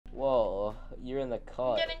the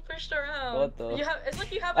cart. I'm getting pushed around. What the? It's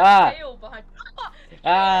like you have a tail behind.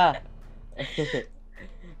 Ah!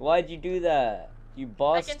 Why'd you do that? You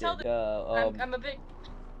I can tell bastard. that I'm a bit.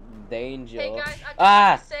 Danger. Hey guys, I just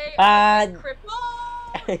want to say I'm a bit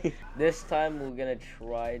crippled. This time we're gonna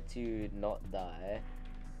try to not die.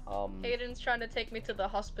 Hayden's trying to take me to the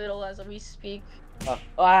hospital as we speak.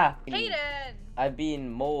 Hayden! Hayden! I've been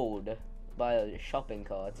mauled by a shopping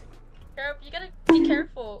cart. You gotta be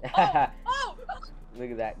careful. Oh!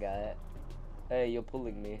 Look at that guy. Hey, you're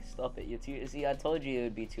pulling me. Stop it. You're too. See, I told you it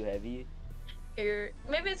would be too heavy. Here.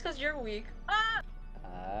 Maybe it's because you're weak.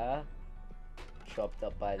 Chopped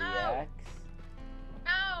up by the axe.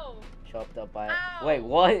 Ow! Chopped up by. Ow. Wait,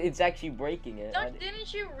 what? It's actually breaking it.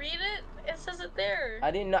 Didn't you read it? It says it there.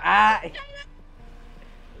 I didn't know.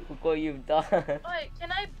 Look what you've done. Wait,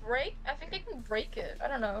 can I break? I think I can break it. I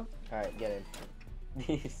don't know. Alright, get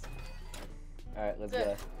in. Alright, let's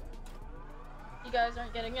go. You guys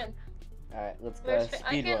aren't getting in. Alright, let's go.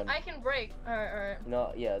 Speed run. I can break. Alright.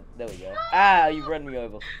 No, yeah, there we go. You run me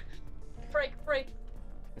over. Break.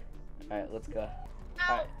 Alright, let's go. Ow!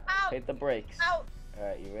 Alright, Ow! hit the brakes. Ow!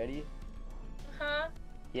 Alright, you ready? Huh?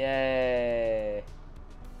 Yay!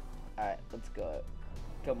 Alright, let's go.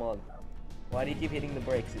 Come on. Why do you keep hitting the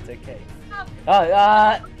brakes? It's okay.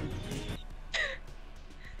 Ow.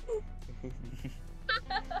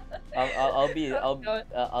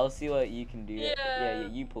 I'll see what you can do. Yeah,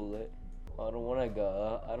 you pull it. I don't wanna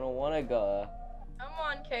go. Come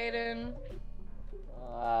on, Caden.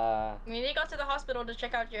 You got to the hospital to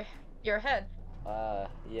check out your head.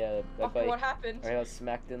 Yeah. What happened? I got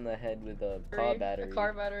smacked in the head with a car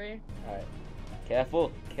battery. Alright.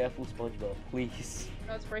 Careful, SpongeBob, please.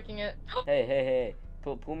 No, it's breaking it. Hey.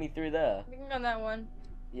 Pull me through there. We can go on that one.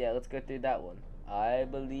 Yeah, let's go through that one. I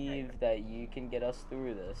believe that you can get us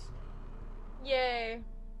through this. Yay.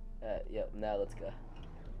 Yep, now let's go.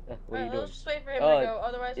 What are you doing? Let's just wait for him to go,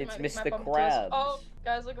 otherwise it's we might Mr. bump into Krabs. us. Oh,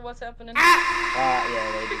 guys, look at what's happening.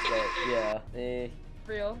 Yeah.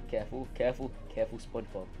 Real. Careful,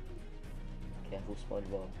 SpongeBob. Careful,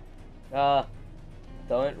 SpongeBob.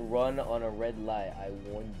 Don't run on a red light. I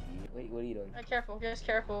warned you. Wait, what are you doing? Careful, just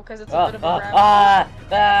careful, because it's a bit of a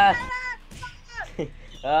grab.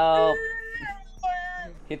 Oh.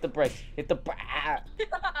 Hit the brakes.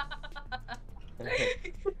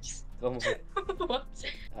 Come on.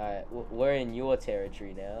 Alright, we're in your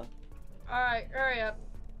territory now. Alright, hurry up.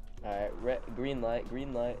 Alright, green light.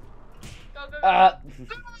 Go.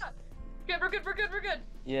 Good, we're good.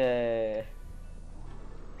 Yeah.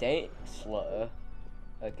 Dang, slow.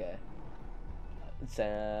 Okay.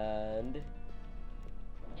 Sand.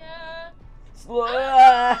 Yeah. Slow.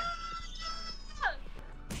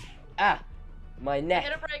 My neck.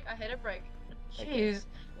 I hit a break. Jeez.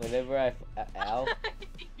 Whenever ow.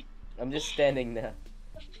 I'm just standing there.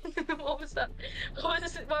 What was that? Why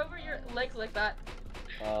were your legs like that?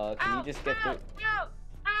 Can you just get through?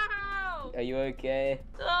 Ow! Are you okay?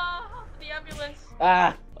 The ambulance.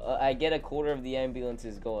 I get a quarter of the ambulance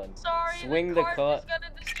is gone. Sorry, Swing the cart.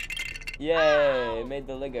 Yay! It made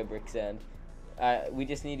the Lego brick sound. We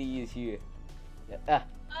just need to use you.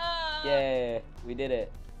 Yeah, we did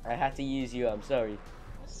it. I had to use you. I'm sorry.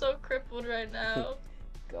 I'm so crippled right now.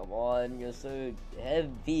 Come on, you're so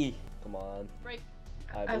heavy. Come on. Break.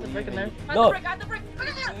 I have to break in there. No. I have to break.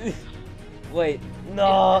 Wait,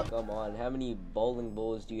 no. Come on, how many bowling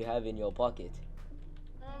balls do you have in your pocket?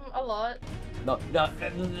 A lot. No. I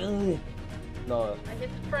hit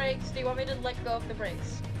the brakes. Do you want me to let go of the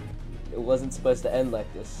brakes? It wasn't supposed to end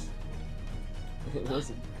like this. It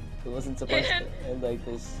wasn't supposed to end like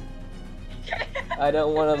this. I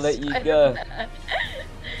don't want to let you go.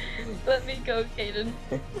 Let me go, Caden.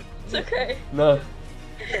 It's okay. No.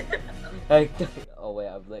 Oh wait,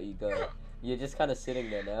 I've let you go. You're just kind of sitting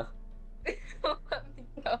there now. Let me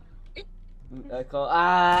go. I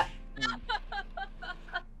can't.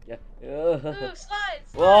 Yeah. Ooh,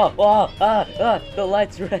 slides. Whoa! The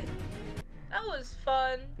light's red. That was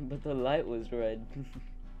fun. But the light was red.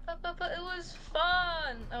 But it was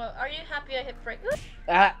fun. Oh, are you happy I hit break?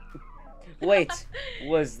 Wait,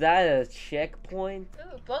 was that a checkpoint?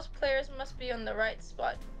 Ooh, both players must be on the right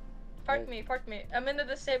spot. Park me. I'm in the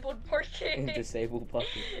disabled parking. Disabled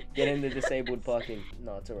parking. Get in the disabled parking.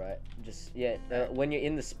 No, it's alright. Just, when you're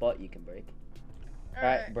in the spot, you can brake.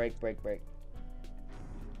 Alright, brake.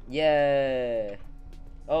 Yeah.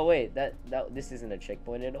 Oh wait, this isn't a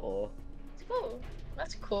checkpoint at all. It's cool.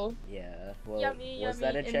 That's cool. Yeah. Well, yummy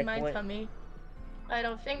that a checkpoint? in my tummy. I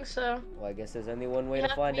don't think so. Well, I guess there's only one way to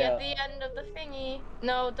find out. out. At the end of the thingy.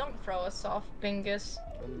 No, don't throw us off, Bingus.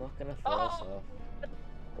 I'm not gonna throw us off.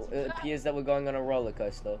 It appears that we're going on a roller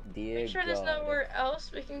coaster. Dear Make sure there's God. nowhere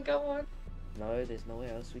else we can go on. No, there's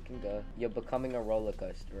nowhere else we can go. You're becoming a roller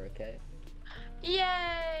coaster, okay?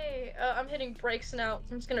 Yay! I'm hitting brakes now.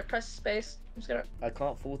 I'm just gonna press space. I'm just gonna. I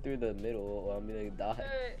can't fall through the middle or I'm gonna die.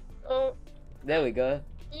 Oh. There we go.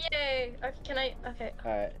 Yay! Okay, can I? Okay.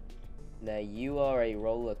 Alright. Now you are a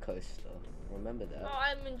roller coaster. Remember that. Oh,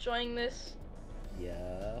 I'm enjoying this.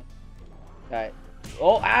 Yeah. Alright.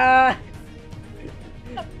 Oh, ah!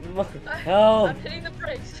 Help! I'm hitting the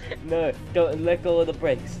brakes. No, don't let go of the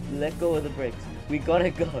brakes. Let go of the brakes. We gotta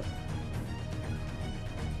go.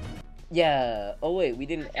 Yeah. Oh wait, we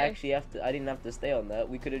didn't actually have to. I didn't have to stay on that.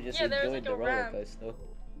 We could have just enjoyed like the a roller ramp. coaster.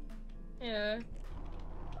 Yeah.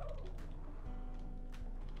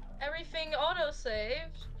 Everything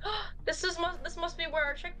auto-saved. This must be where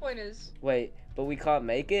our checkpoint is. Wait, but we can't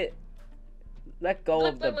make it. Let go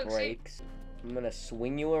of the Look, see? brakes. I'm gonna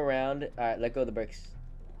swing you around. All right, let go of the brakes.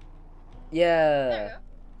 There Yeah. you go.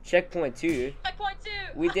 Checkpoint 2. Checkpoint 2.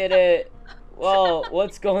 We did it. Whoa,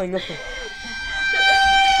 what's going on?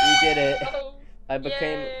 We did it. Oh, I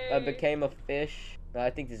yay. became a fish. I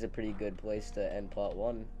think this is a pretty good place to end part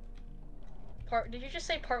 1. Did you just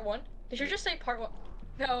say part 1? Did you just say part 1?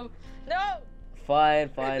 No. No.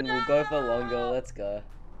 Fine, we'll go for longer. No! Let's go.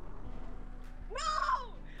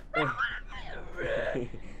 No.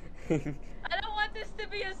 I don't want this to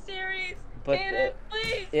be a series. But Kaden,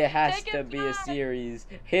 please. it has take to it be a back. series.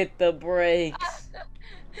 Hit the brakes.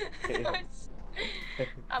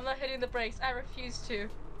 I'm not hitting the brakes. I refuse to.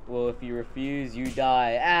 Well, if you refuse, you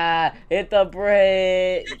die. Ah, hit the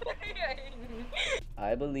brakes.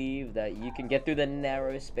 I believe that you can get through the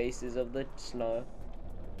narrow spaces of the snow.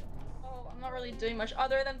 Oh, I'm not really doing much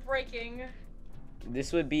other than braking.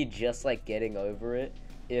 This would be just like getting over it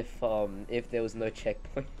if there was no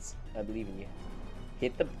checkpoints. I believe in you.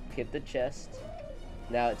 Hit the chest.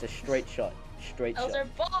 Now it's a straight shot. Straight Those shot. are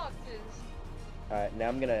boxes. Alright, now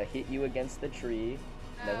I'm gonna hit you against the tree.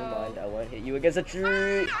 Never No. mind, I won't hit you against a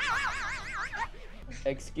tree.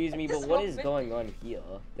 Excuse me, but what is going on here?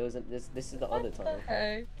 This is the other tunnel.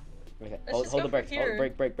 Hey. Okay, Let's hold just the go brakes. from Hold, here.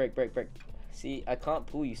 brake. See, I can't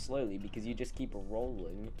pull you slowly because you just keep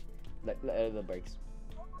rolling. Let the brakes.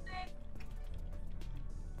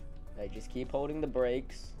 Hey, just keep holding the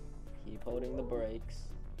brakes. Keep holding the brakes.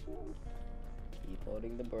 Keep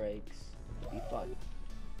holding the brakes. Be fine.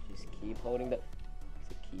 Just keep holding the.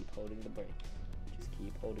 Keep holding the brakes. Just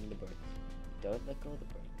keep holding the brakes. Don't let go of the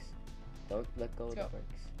brakes. Don't let go of the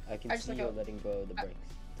brakes. I can see you're letting go of the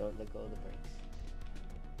brakes. Don't let go of the brakes.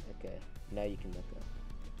 Okay, now you can let go.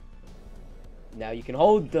 Now you can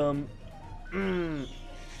hold them.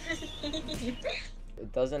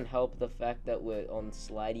 It doesn't help the fact that we're on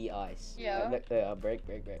slidey ice. Yeah. Brake.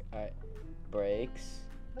 Alright. Brakes.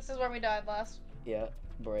 This is where we died last. Yeah.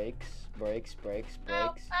 Brakes.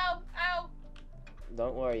 Ow, ow.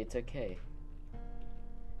 Don't worry, it's okay.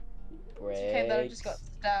 Brakes. It's okay that I just got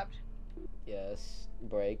stabbed. Yes.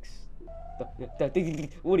 Brakes.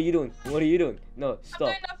 What are you doing? No, stop. I'm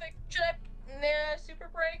doing nothing. Should I super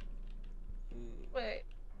brake? Wait.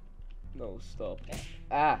 No, stop. Okay.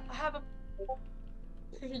 Ah. I have a.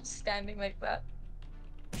 You're just standing like that.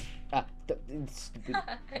 Ah. Stupid.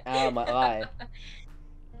 Ow, my eye.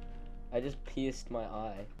 I just pierced my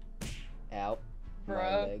eye. Ow. My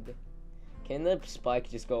Bruh. leg. Can the spike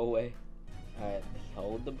just go away? Alright,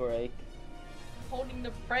 hold the brake. Holding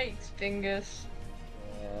the brakes, dingus.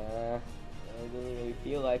 I don't really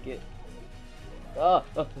feel like it. Oh!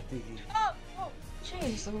 Oh,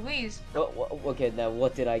 jeez Louise. Okay, now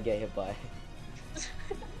what did I get hit by?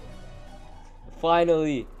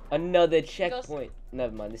 Finally! Another checkpoint!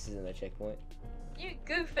 Never mind, this isn't a checkpoint. You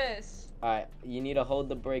goofus. Alright, you need to hold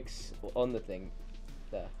the brakes on the thing.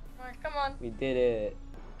 There. Alright, come on. We did it.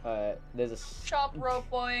 Alright, there's a... Chop rope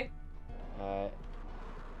boy. Alright.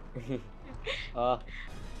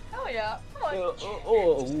 Oh yeah.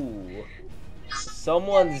 Ooh.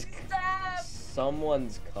 Someone's Stab.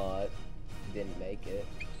 caught. Didn't make it.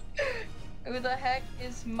 Who the heck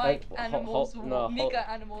is Mike Animals? Mika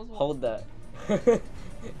Animals? Hold that.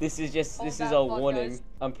 This is that a fuck, warning. guys.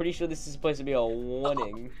 I'm pretty sure this is supposed to be a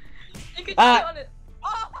warning. You can Ah! see on it.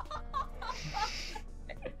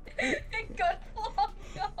 It got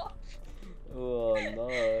flopped off. Oh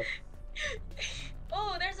no.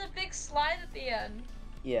 Oh, there's a big slide at the end.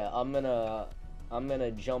 Yeah, I'm gonna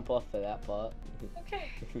jump off of that part. Okay,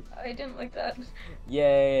 I didn't like that.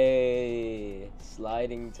 Yay!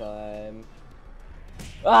 Sliding time.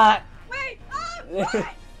 Ah! Wait!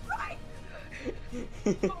 Right!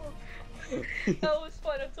 That was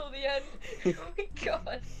fun until the end. Oh my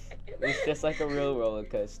god. It's just like a real roller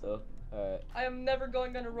coaster. Alright. I am never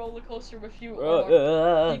going on a roller coaster with you.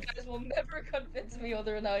 Or you guys will never convince me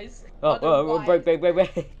otherwise.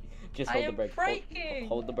 Brake. Just I hold the am brake. braking.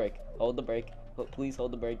 Hold the brake. Hold the brake. Please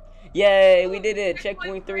hold the brake. Yay, we did it.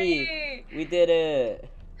 Checkpoint 3. 3. We did it.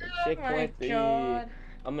 Oh Checkpoint my 3. god.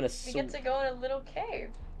 I'm gonna We get to go in a little cave.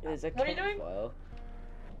 There's a What are you doing? campfire.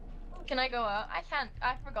 Can I go out? I can't.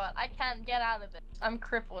 I forgot. I can't get out of it. I'm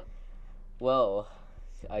crippled. Well,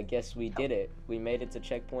 I guess we did it. We made it to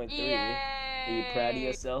checkpoint 3. Yay! Are you proud of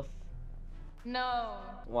yourself? No.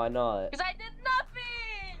 Why not? Because I did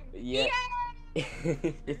nothing! Yeah. Yay!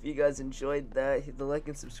 If you guys enjoyed that, hit the like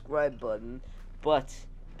and subscribe button. But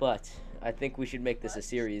I think we should make this a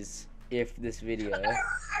series if this video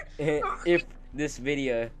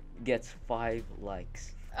gets 5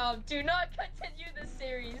 likes. Do not continue this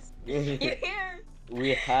series. You hear?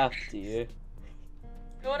 We have to.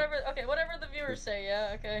 Whatever the viewers say,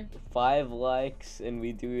 yeah, okay. 5 likes and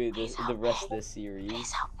we do the rest of the series.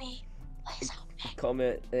 Please help me. Please help me.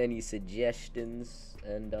 Comment any suggestions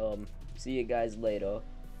and see you guys later.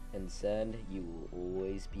 And Sand, you will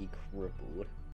always be crippled.